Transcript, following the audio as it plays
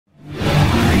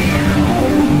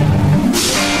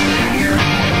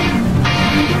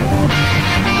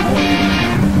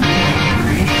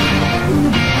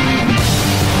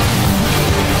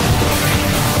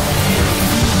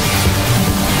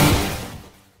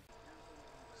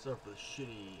Sorry for the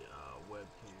shitty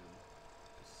webcam.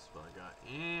 This is what I got.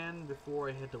 And before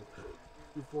I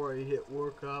hit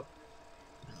work up,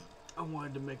 I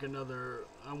wanted to make another.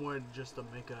 I wanted just to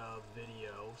make a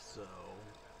video, so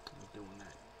I'm doing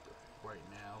that right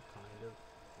now, kind of.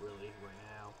 Really, right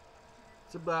now.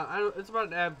 It's about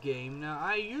an app game. Now,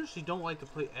 I usually don't like to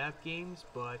play app games,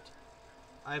 but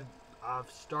I've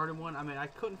started one. I mean, I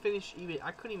couldn't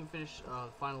even finish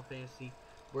Final Fantasy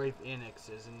Brave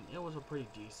Annexes, and it was a pretty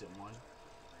decent one.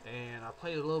 And I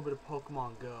played a little bit of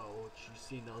Pokemon Go, which you've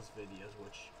seen those videos,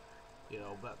 which, you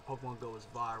know, but Pokemon Go is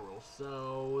viral.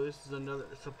 So this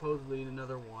is supposedly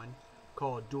another one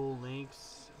called Duel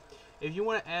Links. If you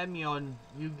want to add me on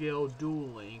Gi OH Duel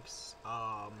Links,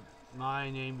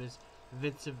 my name is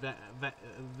Vincent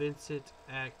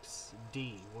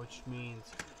XD, which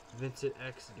means Vincent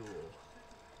X Duel.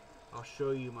 I'll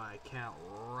show you my account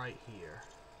right here.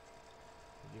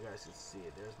 If you guys can see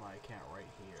it, there's my account right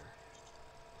here.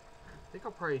 I think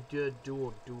I'll probably do a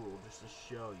dual just to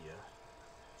show you.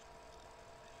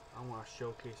 I want to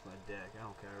showcase my deck. I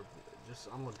don't care.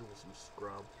 I'm gonna do some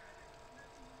scrub.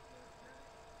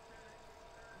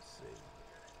 Let's see.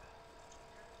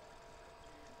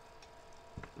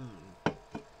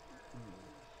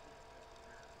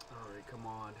 Alright, come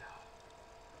on.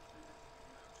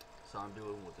 So I'm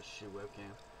doing with the shit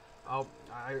webcam. I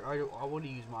want to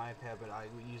use my iPad, but I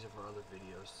would use it for other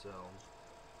videos, so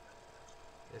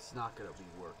it's not gonna be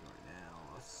working right now.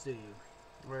 Let's see.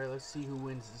 Alright, let's see who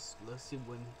wins this. Let's see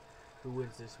who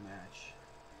wins this match.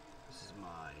 This is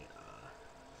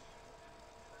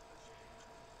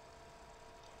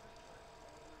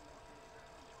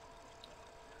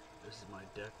my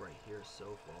deck right here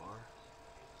so far.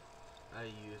 I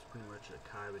use pretty much a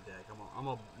Kaiba deck.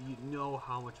 You know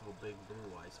how much of a big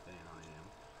Blue Eyes fan I am.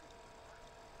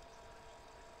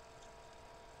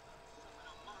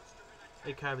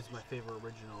 Hey, Kaiba's my favorite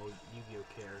original Yu-Gi-Oh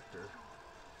character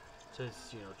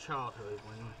since, you know, childhood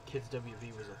when Kids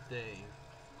WV was a thing.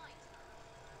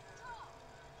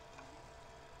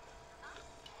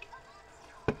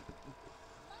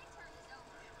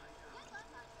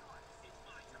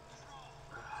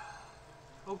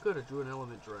 Oh good, I drew an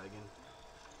element dragon.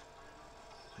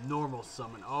 Normal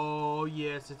summon. Oh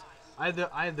yes, I have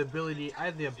the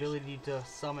ability to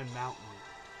summon mountain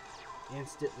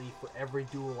instantly for every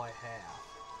duel I have.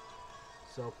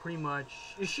 So pretty much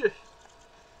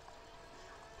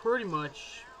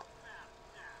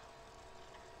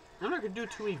I'm not gonna do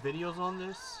too many videos on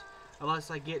this unless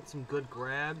I get some good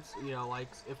grabs, you know, like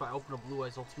if I open a Blue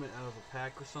Eyes Ultimate out of a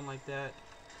pack or something like that.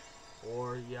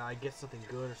 Or, yeah, I get something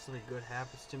good or something good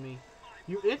happens to me.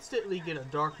 You instantly get a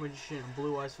Dark Magician and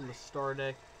Blue Eyes from the Star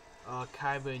Deck,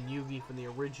 Kaiba and Yugi from the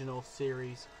original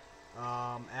series,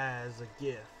 as a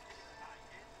gift.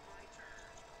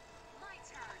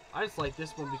 I just like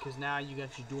this one because now you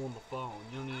got your duel on the phone.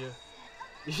 You don't need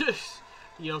to,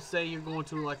 you know, say you're going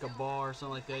to like a bar or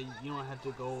something like that. You don't have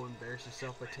to go embarrass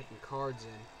yourself by taking cards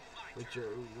in with your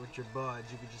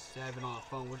buds. You can just have it on the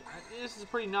phone. This is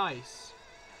pretty nice.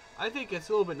 I think it's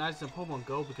a little bit nicer than Pokemon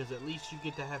Go because at least you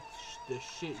get to have the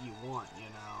shit you want, you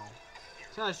know.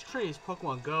 It's not as trendy as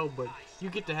Pokemon Go, but you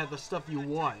get to have the stuff you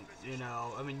want, you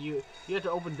know. I mean, you have to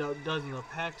open dozens of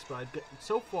packs, but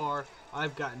so far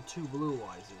I've gotten 2 Blue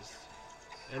Eyes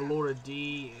and Lord of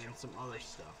D and some other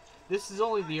stuff. This is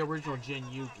only the original Gen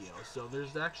Yu-Gi-Oh, so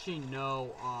there's actually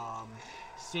no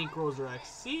Synchros or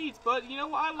Exceeds, but you know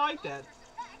what? I like that.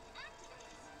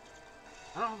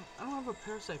 I don't have a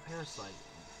Parasite.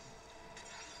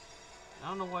 I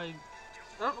don't know why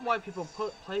people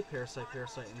play Parasite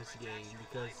in this game,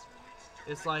 because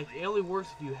it's like it only works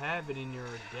if you have it in your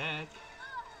deck.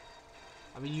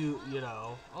 I mean, you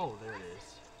know. Oh, there it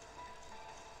is.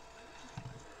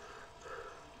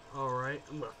 All right,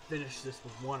 I'm gonna finish this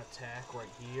with one attack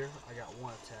right here. I got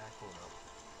one attack. Hold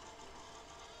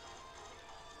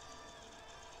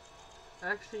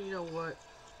up. Actually, you know what?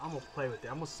 I'm gonna play with it.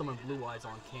 I'm gonna summon Blue Eyes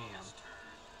on cam.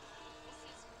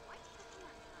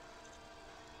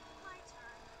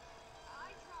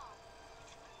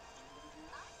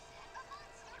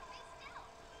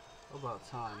 About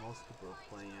time. Most people are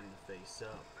playing face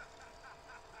up.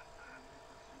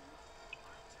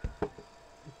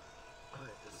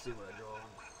 Alright, let's see what I draw.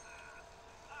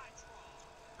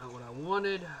 Not what I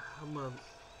wanted. I'm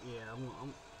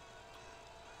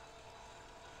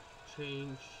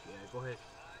change. Yeah, go ahead.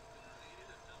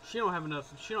 She don't have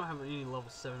any level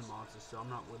 7 monsters, so I'm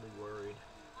not really worried.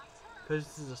 Because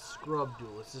this is a scrub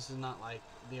duelist. This is not like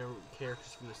the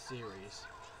characters from the series.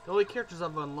 The only characters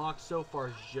I've unlocked so far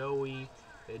is Joey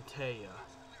and Taya.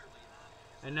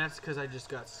 And that's because I just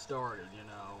got started, you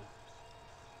know.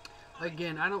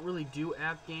 Again, I don't really do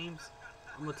app games.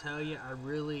 I'm gonna tell you, I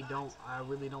really don't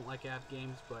like app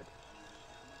games, but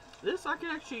this, I can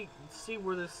actually see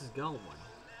where this is going.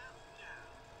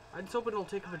 I just hope it don't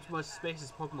take up as much space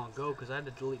as Pokemon Go, because I had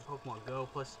to delete Pokemon Go,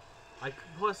 plus my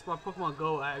Pokemon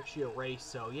Go I actually erased,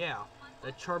 so yeah.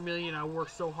 That Charmeleon I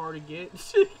worked so hard to get,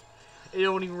 it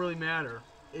don't even really matter.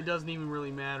 It doesn't even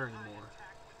really matter anymore.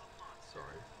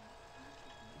 Sorry.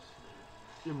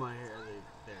 In my hair,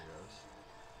 there it goes.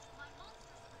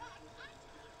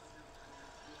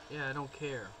 Yeah, I don't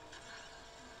care.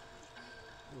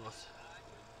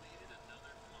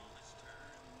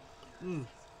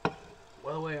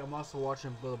 By the way, I'm also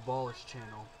watching the Ballish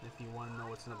channel, if you want to know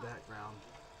what's in the background.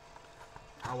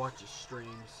 I watch his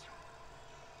streams.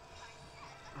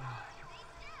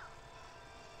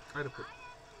 I had to put...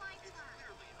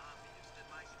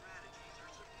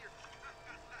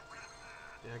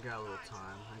 Yeah, I got a little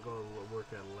time. I go to work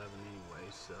at 11 anyway,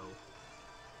 so...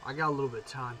 I got a little bit of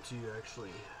time to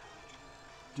actually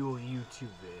do a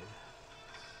YouTube vid.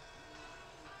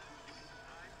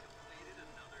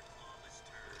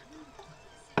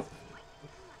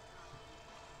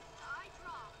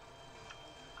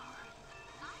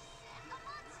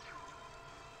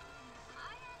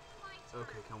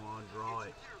 Okay, come on, draw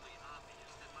it.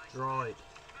 Draw it.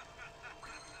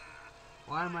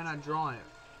 Why am I not drawing it?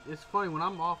 It's funny, when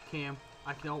I'm off cam,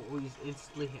 I can always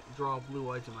instantly draw blue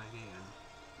eyes in my hand.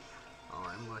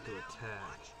 Alright, I'm going to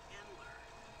attack.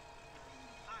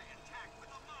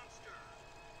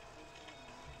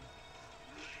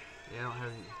 Yeah, I don't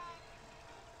have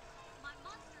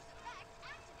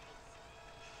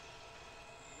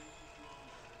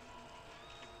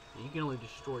any... You can only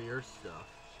destroy your stuff.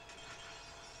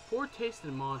 Poor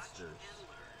tasted monsters.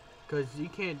 Because you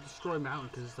can't destroy mountain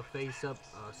because it's a face up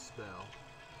spell.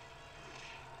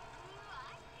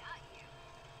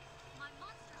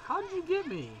 How did you get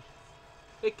me?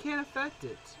 It can't affect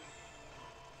it.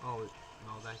 Oh,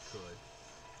 no, that could.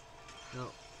 No.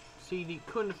 See, it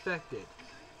couldn't affect it.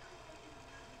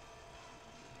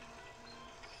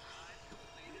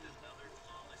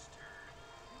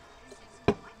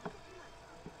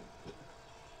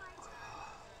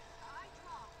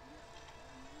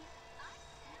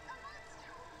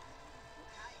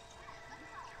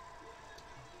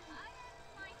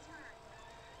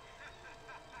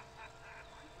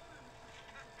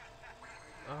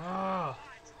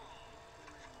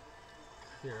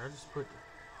 Here,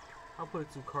 I'll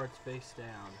put some cards face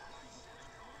down.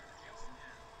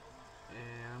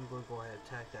 And I'm going to go ahead and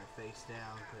attack that face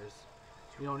down because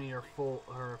we don't need her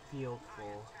field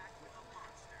full.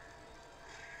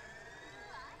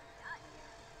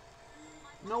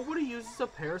 Nobody uses a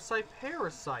parasite.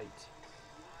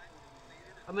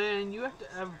 I mean, you have to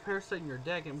have a parasite in your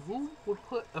deck, and who would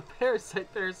put a parasite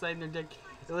in their deck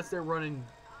unless they're running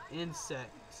insect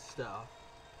stuff?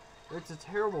 It's a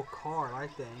terrible card, I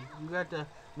think. You got to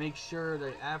make sure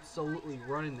they're absolutely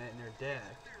running that in their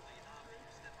deck.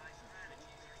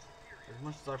 As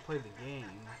much as I play the game.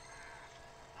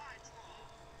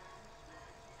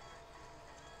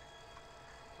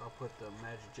 I'll put the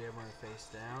Magic Jammer face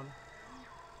down.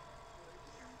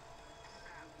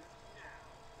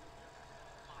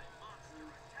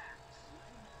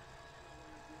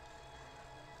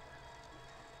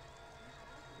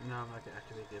 No, I'm not gonna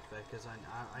activate the effect because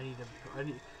I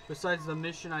need. Besides the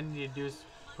mission, I need to do is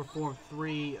perform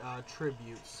 3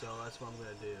 tributes. So that's what I'm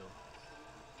gonna do.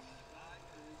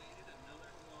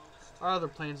 Our other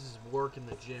plans is work in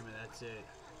the gym, and that's it.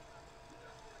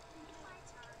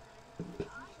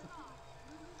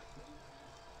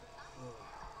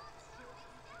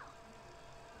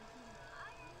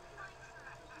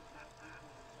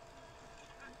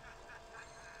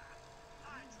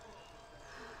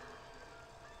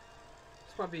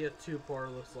 This might be a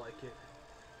 2-part, looks like it.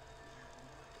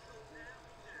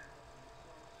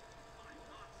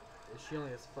 She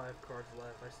only has 5 cards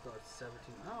left. I still have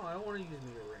 17. Oh, I don't want to use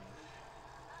meter range.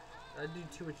 That'd do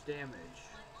too much damage.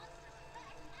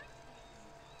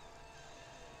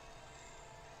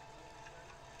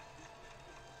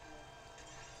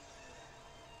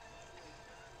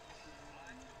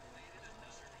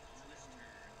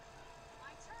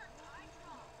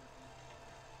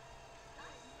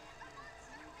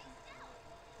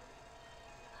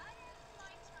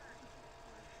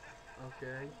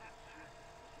 Okay.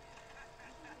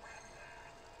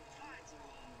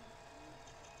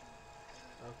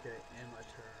 Okay, and my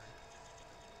turn.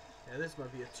 Yeah, this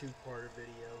might be a 2-parter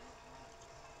video.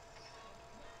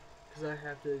 Cause I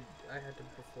have to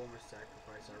perform a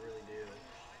sacrifice, I really do.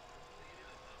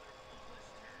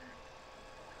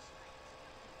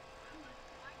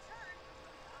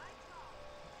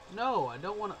 No, I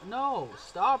don't want to. No,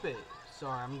 stop it.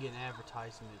 Sorry, I'm getting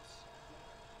advertisements.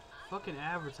 Fucking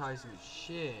advertisement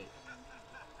shit.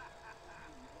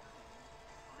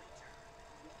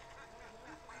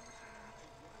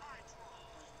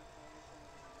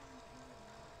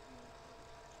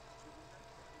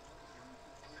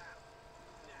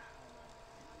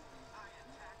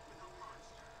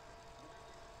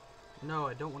 No,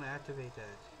 I don't want to activate that.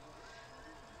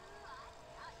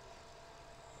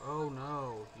 Oh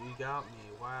no, you got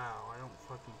me. Wow, I don't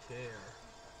fucking care.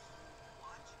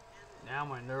 Now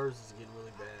my nerves is getting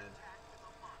really bad.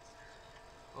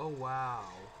 Oh wow.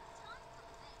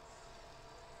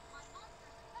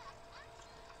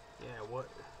 Yeah, what?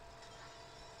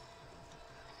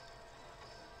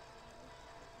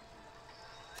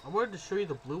 I wanted to show you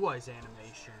the Blue Eyes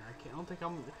animation. I don't think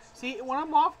I'm... See, when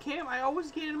I'm off cam, I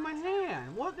always get it in my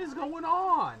hand. What is going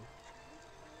on?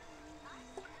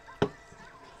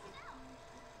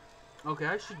 Okay,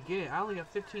 I should get it. I only got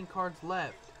 15 cards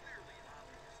left.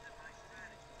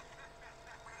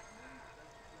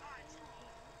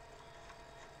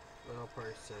 But I'll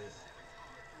probably say it.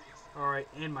 Alright,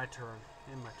 end my turn.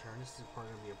 End my turn. This is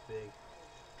probably going to be a big...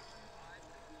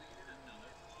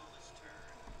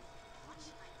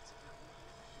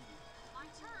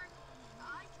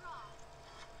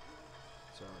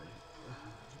 Sorry.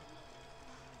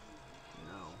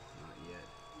 No, not yet.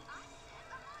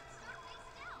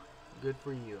 Good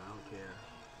for you, I don't care.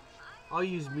 I'll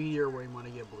use Meteor Wing when I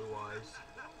get Blue Eyes.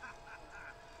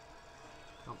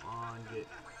 Come on, get...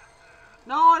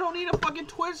 No, I don't need a fucking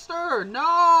Twister!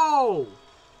 No!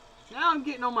 Now I'm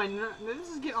getting on my... This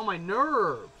is getting on my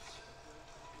nerves.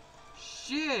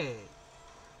 Shit.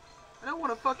 I don't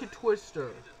want a fucking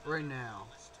Twister right now.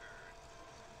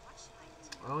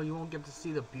 Well, you won't get to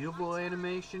see the beautiful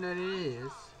animation that it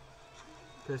is.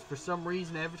 Because for some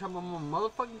reason, every time I'm on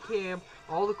motherfucking cam,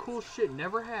 all the cool shit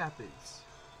never happens.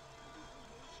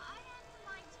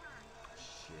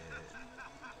 Shit.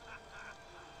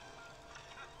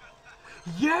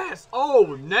 Yes!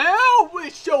 Oh, now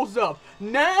it shows up!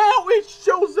 Now it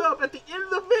shows up at the end of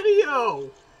the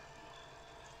video!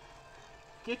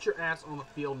 Get your ass on the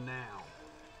field now.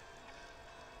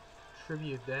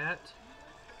 Tribute that.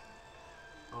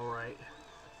 Alright.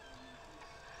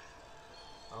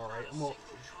 Alright, I'm gonna...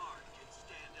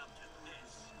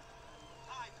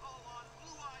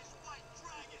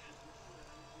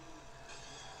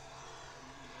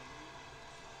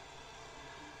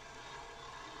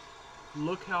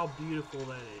 Look how beautiful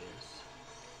that is.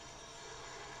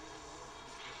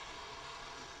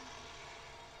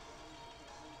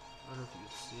 I don't know if you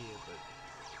can see it, but...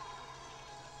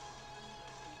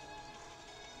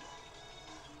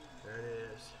 There it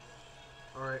is.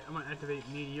 Alright, I'm going to activate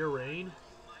Meteor Rain.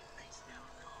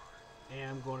 And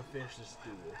I'm going to finish this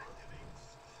duel.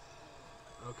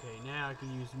 Okay, now I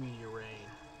can use Meteor Rain.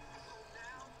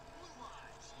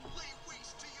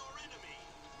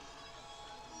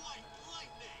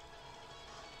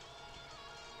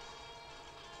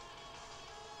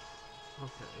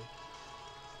 Okay.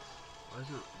 Why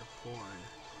isn't the porn?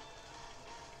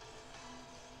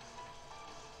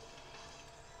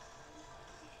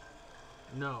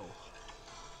 No.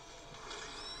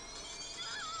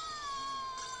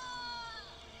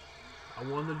 I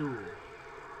won the duel. I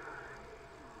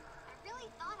really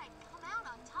thought I'd come out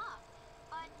on top,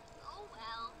 but oh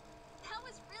well. That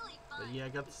was really fun. But yeah, I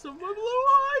got some more Blue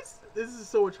Eyes. This is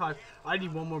so much hype. I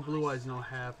need one more Blue Eyes and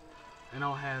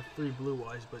I'll have 3 Blue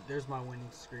Eyes, but there's my winning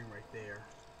screen right there.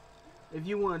 If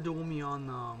you want to duel me on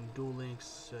Duel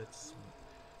Links, it's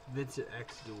Vincent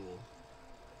X Duel.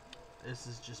 This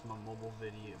is just my mobile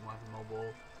video, my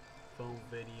mobile phone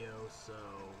video, so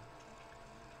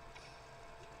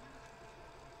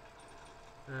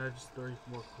just 30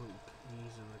 more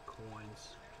keys and the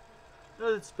coins.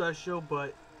 Nothing special,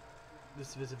 but this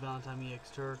is Vincent Valentine EX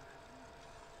Turk.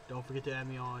 Don't forget to add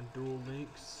me on Duel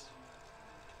Links.